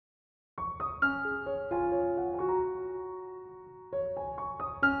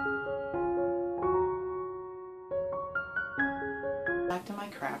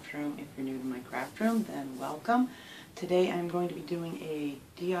craft room. If you're new to my craft room, then welcome. Today I'm going to be doing a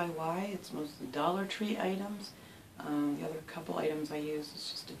DIY. It's mostly Dollar Tree items. The other couple items I use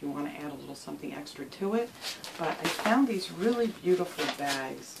is just if you want to add a little something extra to it. But I found these really beautiful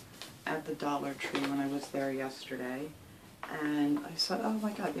bags at the Dollar Tree when I was there yesterday. And I thought, oh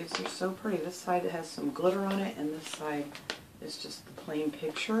my god, these are so pretty. This side has some glitter on it, and this side is just the plain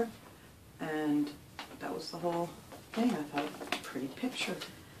picture. And that was the whole thing. I thought, pretty picture.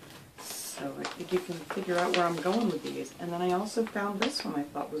 So I think you can figure out where I'm going with these. And then I also found this one I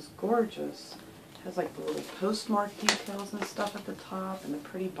thought was gorgeous. It has like the little postmark details and stuff at the top, and the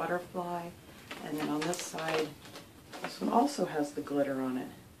pretty butterfly. And then on this side, this one also has the glitter on it.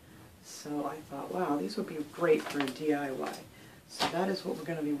 So I thought, wow, these would be great for a DIY. So that is what we're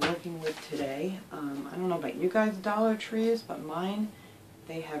going to be working with today. I don't know about you guys' Dollar Trees, but mine,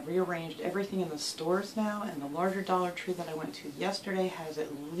 they have rearranged everything in the stores now, and the larger Dollar Tree that I went to yesterday has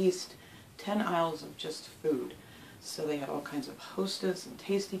at least 10 aisles of just food. So they had all kinds of Hostess and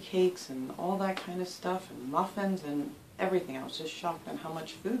tasty cakes and all that kind of stuff, and muffins and everything. I was just shocked on how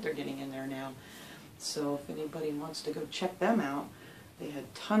much food they're getting in there now. So if anybody wants to go check them out, they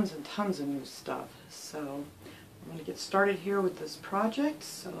had tons and tons of new stuff. So I'm going to get started here with this project,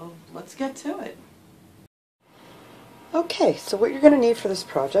 so let's get to it. Okay, so what you're going to need for this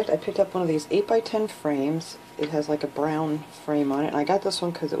project, I picked up one of these 8x10 frames. It has like a brown frame on it, and I got this one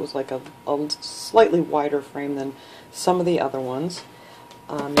because it was like a slightly wider frame than some of the other ones.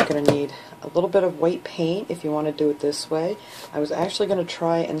 You're going to need a little bit of white paint if you want to do it this way. I was actually going to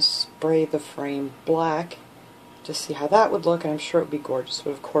try and spray the frame black, just see how that would look, and I'm sure it would be gorgeous. But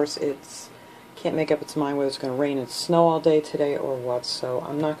of course, can't make up its mind whether it's going to rain and snow all day today or what, so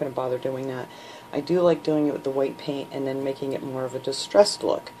I'm not going to bother doing that. I do like doing it with the white paint and then making it more of a distressed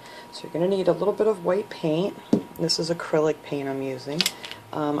look. So you're going to need a little bit of white paint. This is acrylic paint I'm using.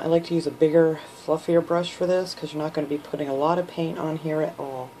 I like to use a bigger, fluffier brush for this because you're not going to be putting a lot of paint on here at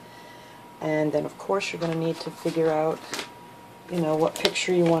all. And then of course you're going to need to figure out what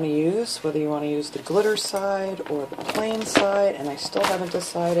picture you want to use, whether you want to use the glitter side or the plain side, and I still haven't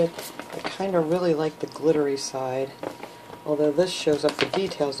decided. I kind of really like the glittery side, although this shows up the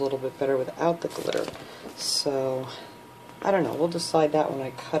details a little bit better without the glitter. So, I don't know, we'll decide that when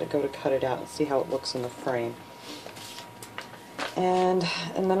I go to cut it out and see how it looks in the frame. And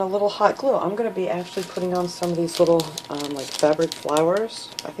then a little hot glue. I'm going to be actually putting on some of these little like fabric flowers.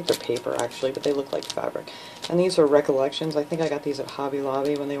 I think they're paper actually, but they look like fabric. And these are Recollections. I think I got these at Hobby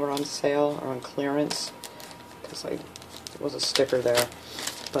Lobby when they were on sale or on clearance, because there was a sticker there.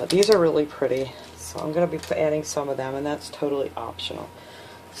 But these are really pretty, so I'm going to be adding some of them, and that's totally optional.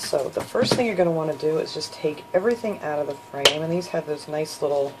 So the first thing you're going to want to do is just take everything out of the frame, and these have those nice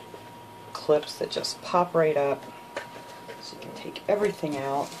little clips that just pop right up. So you can take everything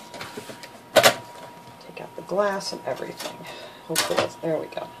out, take out the glass and everything. Hopefully there we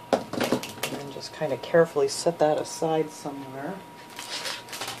go. And just kind of carefully set that aside somewhere.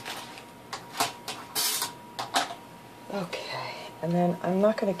 Okay, and then I'm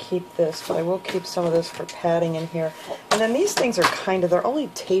not going to keep this, but I will keep some of this for padding in here. And then these things are they're only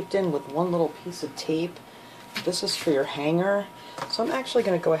taped in with one little piece of tape. This is for your hanger. So I'm actually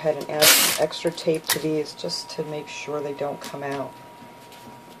going to go ahead and add some extra tape to these just to make sure they don't come out.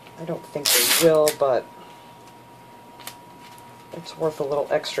 I don't think they will, but it's worth a little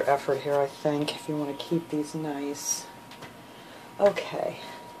extra effort here, I think, if you want to keep these nice. Okay.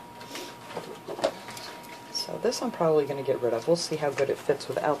 So this I'm probably going to get rid of. We'll see how good it fits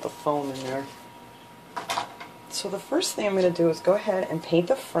without the foam in there. So the first thing I'm going to do is go ahead and paint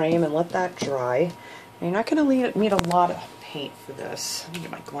the frame and let that dry. Now, you're not going to need a lot of paint for this. Let me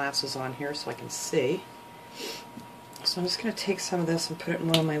get my glasses on here so I can see. So I'm just going to take some of this and put it in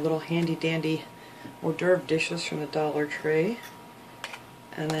one of my little handy dandy hors d'oeuvre dishes from the Dollar Tree.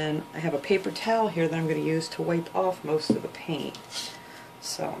 And then I have a paper towel here that I'm going to use to wipe off most of the paint.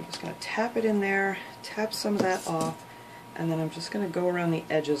 So I'm just going to tap it in there, tap some of that off, and then I'm just going to go around the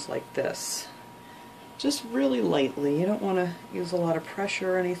edges like this. Just really lightly. You don't want to use a lot of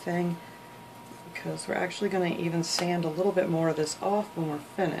pressure or anything, because we're actually going to even sand a little bit more of this off when we're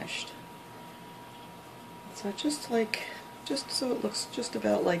finished. So just so it looks just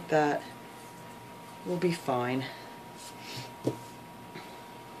about like that, we'll be fine.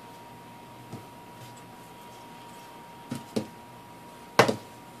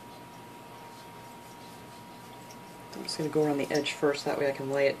 I'm just going to go around the edge first, that way I can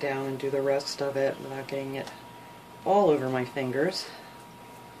lay it down and do the rest of it without getting it all over my fingers.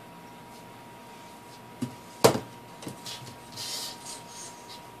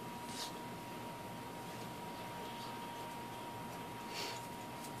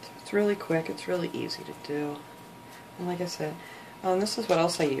 It's really quick, it's really easy to do. And like I said, this is what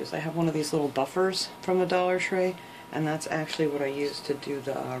else I use. I have one of these little buffers from the Dollar Tree, and that's actually what I use to do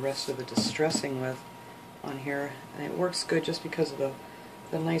the rest of the distressing with on here. And it works good just because of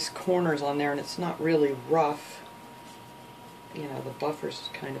the nice corners on there, and it's not really rough. You know, the buffer's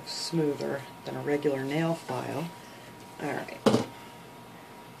kind of smoother than a regular nail file. Alright.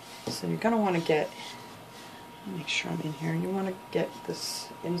 So you're going to want to get, make sure I'm in here, you want to get this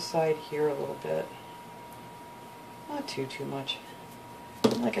inside here a little bit. Not too much.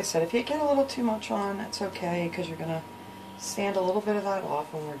 Like I said, if you get a little too much on, that's okay, because you're going to sand a little bit of that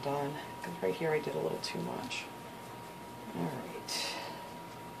off when we're done. Because right here I did a little too much. Alright.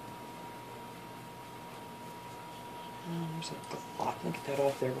 There's a lot. Let me get that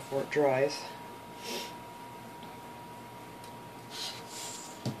off there before it dries.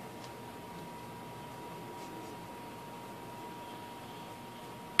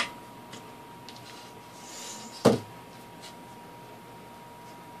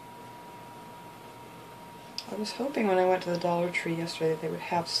 I was hoping when I went to the Dollar Tree yesterday that they would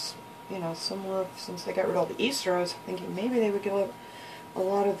have, you know, some more, since they got rid of all the Easter, I was thinking maybe they would get a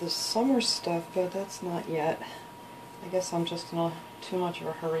lot of the summer stuff, but that's not yet. I guess I'm just in too much of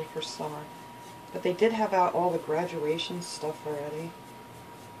a hurry for summer. But they did have out all the graduation stuff already,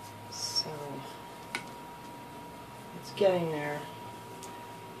 so it's getting there.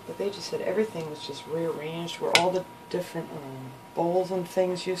 But they just said everything was just rearranged, where all the different bowls and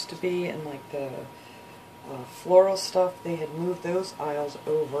things used to be, and like the floral stuff, they had moved those aisles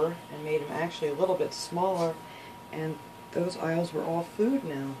over and made them actually a little bit smaller, and those aisles were all food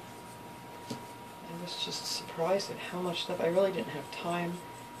now. I was just surprised at how much stuff. I really didn't have time.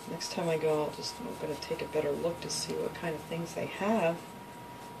 Next time I go, I'm going to take a better look to see what kind of things they have.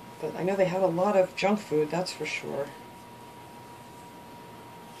 But I know they have a lot of junk food, that's for sure.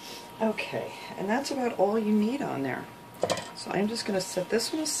 Okay, and that's about all you need on there. So I'm just going to set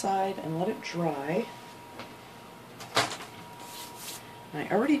this one aside and let it dry. I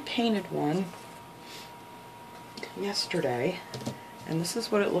already painted one yesterday, and this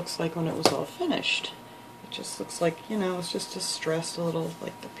is what it looks like when it was all finished. It just looks like, you know, it's just distressed a little,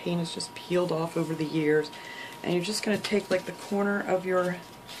 like the paint is just peeled off over the years. And you're just going to take like the corner of your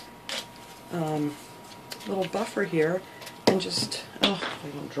little buffer here and just, oh, I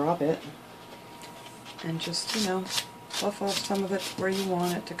don't drop it, and just, you know, buff off some of it where you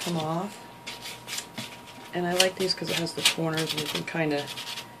want it to come off. And I like these because it has the corners and you can kind of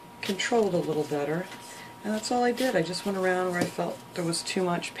control it a little better. And that's all I did. I just went around where I felt there was too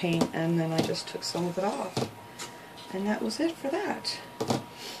much paint, and then I just took some of it off. And that was it for that.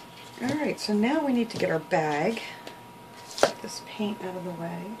 Alright, so now we need to get our bag. Get this paint out of the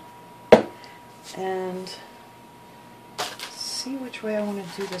way. And see which way I want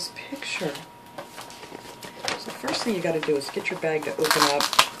to do this picture. So the first thing you got to do is get your bag to open up.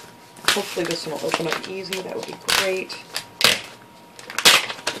 Hopefully this one will open up easy. That would be great.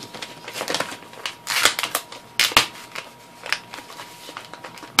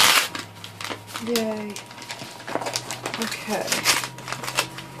 Yay. Okay.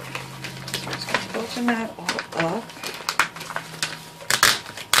 So I'm just going to open that all up.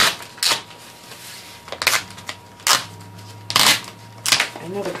 I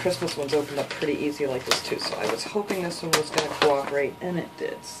know the Christmas ones opened up pretty easy like this too, so I was hoping this one was going to cooperate, and it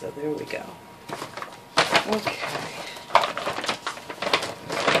did, so there we go. Okay.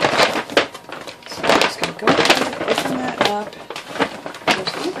 So I'm just going to go ahead and open that up.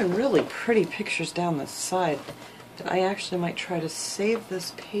 There's even really pretty pictures down the side that I actually might try to save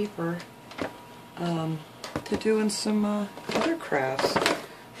this paper to do in some other crafts.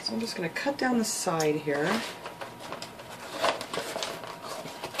 So I'm just going to cut down the side here.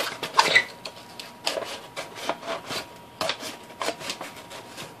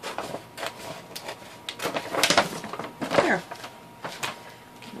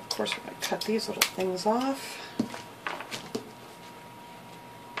 These little things off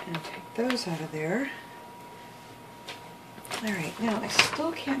and take those out of there. Alright, now I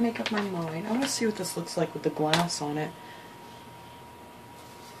still can't make up my mind. I want to see what this looks like with the glass on it.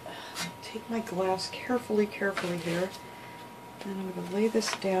 Take my glass carefully here, and I'm going to lay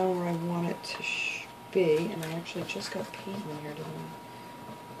this down where I want it to be, and I actually just got paint in here, didn't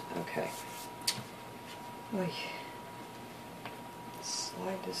I? Okay. Oy.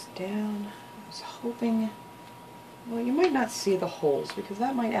 Slide this down. I was hoping, well, you might not see the holes because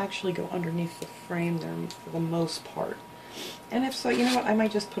that might actually go underneath the frame there for the most part. And if so, you know what, I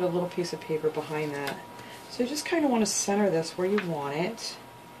might just put a little piece of paper behind that. So you just kind of want to center this where you want it.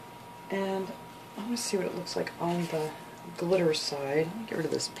 And I want to see what it looks like on the glitter side. Let me get rid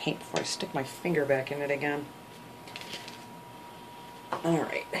of this paint before I stick my finger back in it again.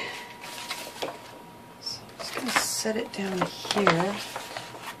 Alright. So I'm just going to set it down here.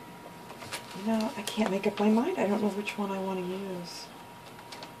 You know, I can't make up my mind. I don't know which one I want to use.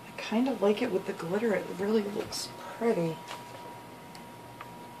 I kind of like it with the glitter. It really looks pretty.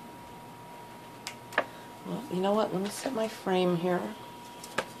 Well, you know what? Let me set my frame here.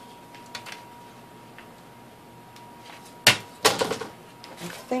 I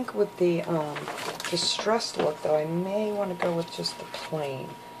think with the distressed look, though, I may want to go with just the plain.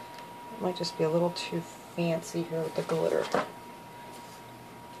 It might just be a little too fancy here with the glitter.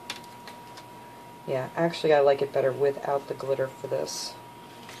 Yeah, actually I like it better without the glitter for this.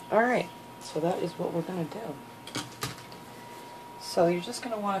 Alright, so that is what we're going to do. So you're just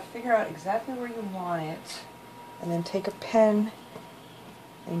going to want to figure out exactly where you want it, and then take a pen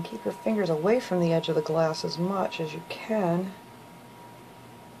and keep your fingers away from the edge of the glass as much as you can.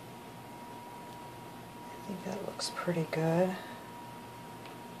 I think that looks pretty good.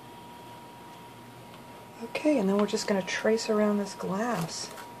 Okay, and then we're just going to trace around this glass.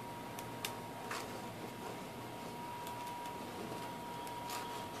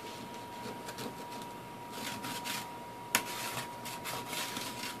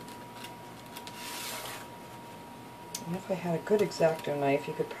 And if I had a good X-Acto knife,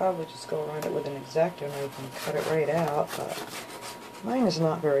 you could probably just go around it with an X-Acto knife and cut it right out, but mine is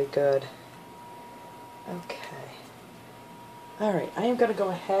not very good. Okay. Alright, I am going to go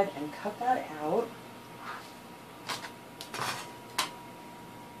ahead and cut that out.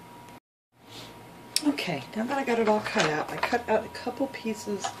 Okay, now that I got it all cut out, I cut out a couple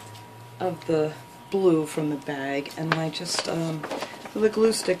pieces of the blue from the bag, and I just, with a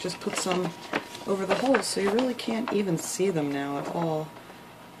glue stick, just put some over the holes, so you really can't even see them now at all.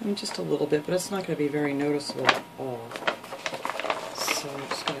 I mean, just a little bit, but it's not going to be very noticeable at all. So I'm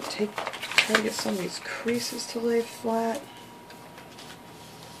just going to try to get some of these creases to lay flat.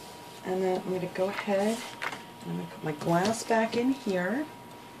 And then I'm going to go ahead and I'm going to put my glass back in here.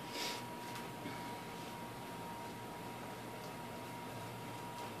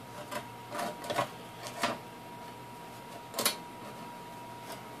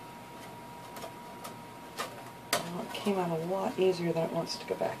 Came out a lot easier than it wants to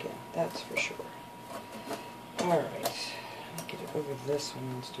go back in, that's for sure. Alright, get it over this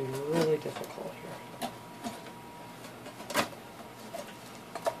one. It's doing really difficult here.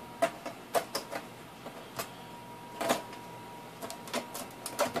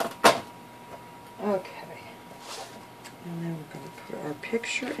 Okay, and then we're going to put our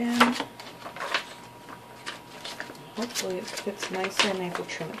picture in. Hopefully it fits nicely. I may have to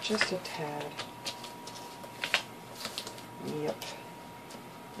trim it just a tad. Yep.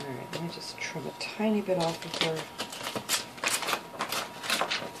 Alright, let me just trim a tiny bit off of her.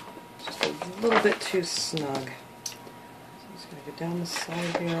 Just a little bit too snug. So I'm just going to go down the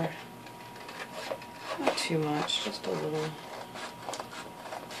side here. Not too much, just a little.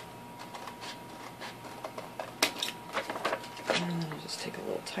 And then I'll just take a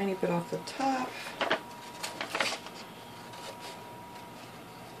little tiny bit off the top.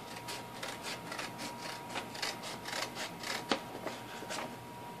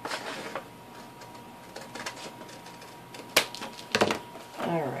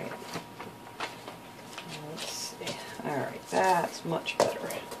 Alright, let's see. Alright, that's much better.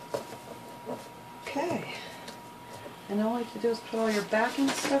 Okay, and all I have to do is put all your backing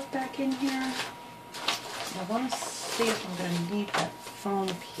stuff back in here. I want to see if I'm going to need that foam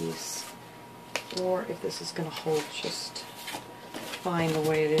piece, or if this is going to hold just fine the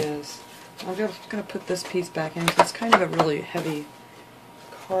way it is. I'm going to put this piece back in because it's kind of a really heavy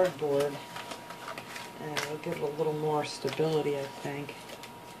cardboard, and it'll give it a little more stability, I think.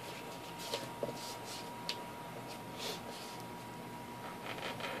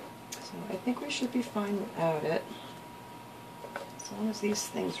 I think we should be fine without it, as long as these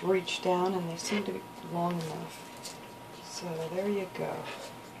things reach down, and they seem to be long enough. So there you go.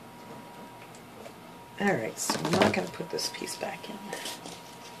 Alright, so I'm not going to put this piece back in.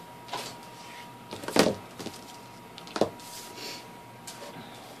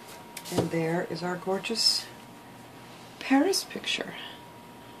 And there is our gorgeous Paris picture.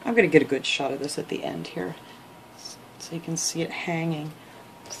 I'm going to get a good shot of this at the end here, so you can see it hanging.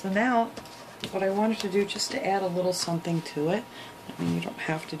 So now, what I wanted to do, just to add a little something to it, I mean, you don't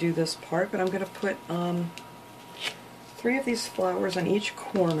have to do this part, but I'm going to put 3 of these flowers on each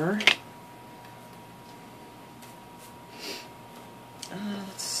corner.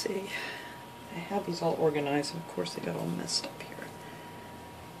 Let's see. I have these all organized, and of course they got all messed up here.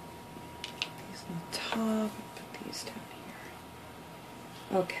 These on the top, put these down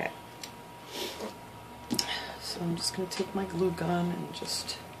here. Okay. So I'm just going to take my glue gun and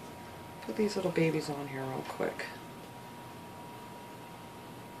just put these little babies on here real quick.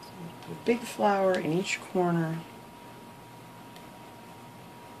 So I'm going to put a big flower in each corner.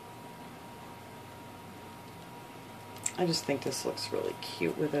 I just think this looks really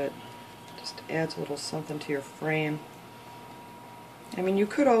cute with it. Just adds a little something to your frame. I mean, you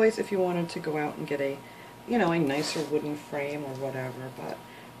could always, if you wanted to go out and get a, you know, a nicer wooden frame or whatever, but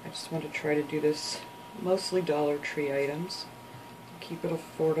I just want to try to do this mostly Dollar Tree items. Keep it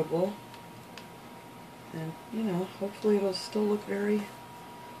affordable. And, you know, hopefully it'll still look very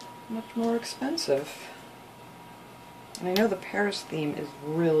much more expensive. And I know the Paris theme is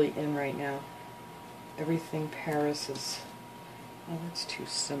really in right now. Everything Paris is, oh, that's too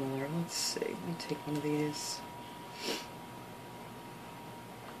similar. Let's see, let me take one of these.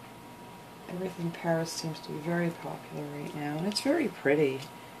 Everything Paris seems to be very popular right now, and it's very pretty.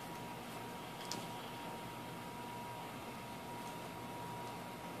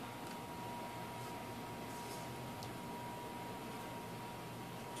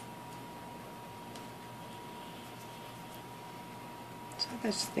 So I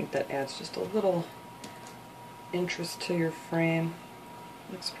just think that adds just a little interest to your frame.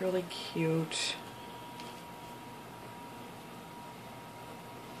 Looks really cute.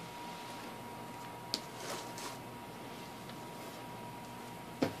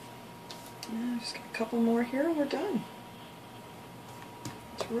 Just get a couple more here and we're done.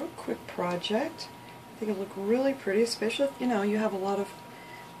 It's a real quick project. I think it'll look really pretty, especially if, you know, you have a lot of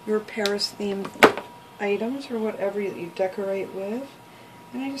your Paris themed items or whatever that you decorate with.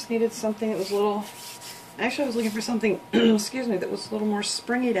 And I just needed something that was a little, actually I was looking for something, excuse me, that was a little more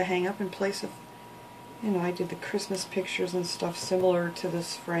springy to hang up in place of, you know, I did the Christmas pictures and stuff similar to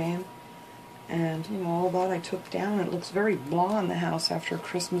this frame. And, you know, all that I took down. It looks very blah in the house after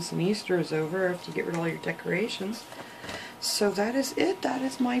Christmas and Easter is over, after you get rid of all your decorations. So that is it. That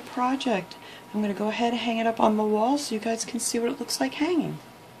is my project. I'm going to go ahead and hang it up on the wall so you guys can see what it looks like hanging.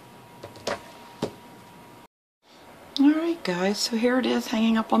 Alright guys, so here it is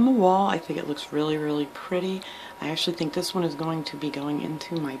hanging up on the wall. I think it looks really, really pretty. I actually think this one is going to be going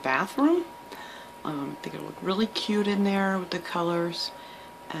into my bathroom. I think it'll look really cute in there with the colors.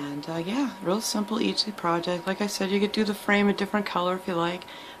 And yeah, real simple, easy project. Like I said, you could do the frame a different color if you like.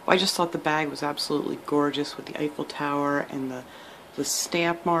 But I just thought the bag was absolutely gorgeous with the Eiffel Tower and the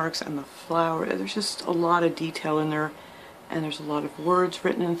stamp marks and the flower. There's just a lot of detail in there. And there's a lot of words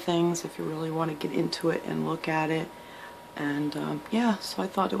written in things if you really want to get into it and look at it. And yeah, so I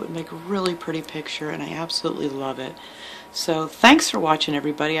thought it would make a really pretty picture, and I absolutely love it. So thanks for watching,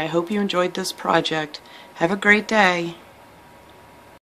 everybody. I hope you enjoyed this project. Have a great day.